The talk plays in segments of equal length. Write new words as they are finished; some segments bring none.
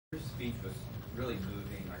Your speech was really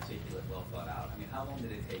moving, articulate, well thought out. I mean, how long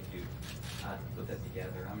did it take you to put that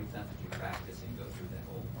together? How many times did you practice and go through that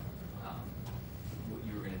whole, what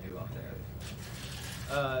you were going to do up there?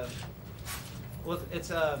 Well,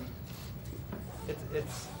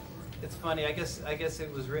 it's funny. I guess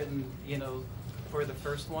it was written, for the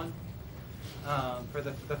first one, for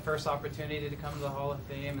the first opportunity to come to the Hall of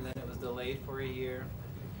Fame, and then it was delayed for a year.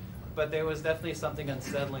 But there was definitely something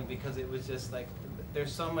unsettling because it was just like,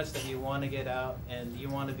 there's so much that you want to get out, and you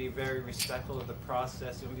want to be very respectful of the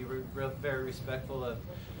process. You want to be very respectful of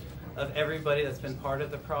everybody that's been part of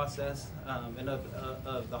the process, and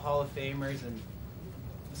of the Hall of Famers. And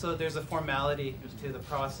so there's a formality to the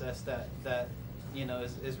process that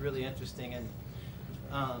is really interesting. And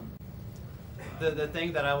the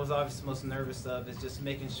thing that I was obviously most nervous of is just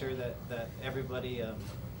making sure that everybody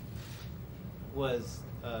was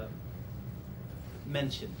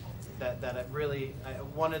mentioned. That I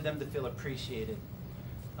wanted them to feel appreciated.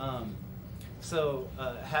 So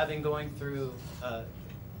having going through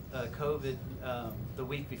COVID the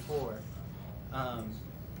week before,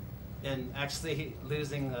 and actually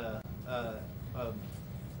losing our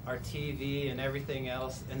TV and everything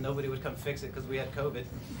else, and nobody would come fix it because we had COVID.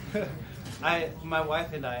 My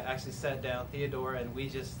wife and I actually sat down, Theodore, and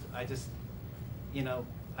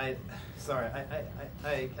I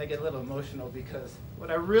get a little emotional because what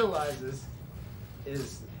I realize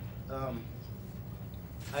is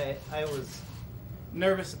I was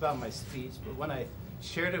nervous about my speech, but when I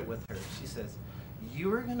shared it with her, she says, "You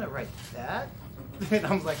were gonna write that?" And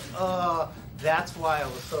I'm like, "Oh, that's why I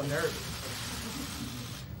was so nervous."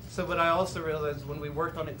 So what I also realized when we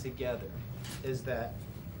worked on it together is that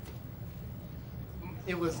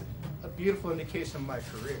it was a beautiful indication of my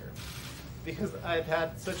career, because I've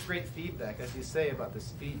had such great feedback, as you say, about the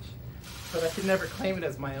speech, but I could never claim it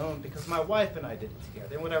as my own because my wife and I did it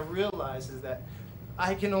together. And what I realized is that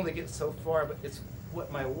I can only get so far, but it's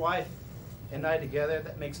what my wife and I together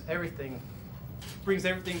that brings everything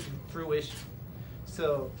to fruition.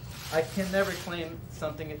 So I can never claim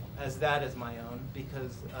something as that as my own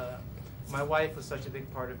because my wife was such a big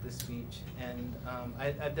part of this speech, and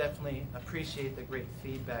I definitely appreciate the great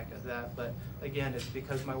feedback of that, but again, it's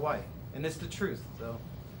because my wife. And it's the truth, so,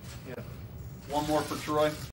 yeah. One more for Troy.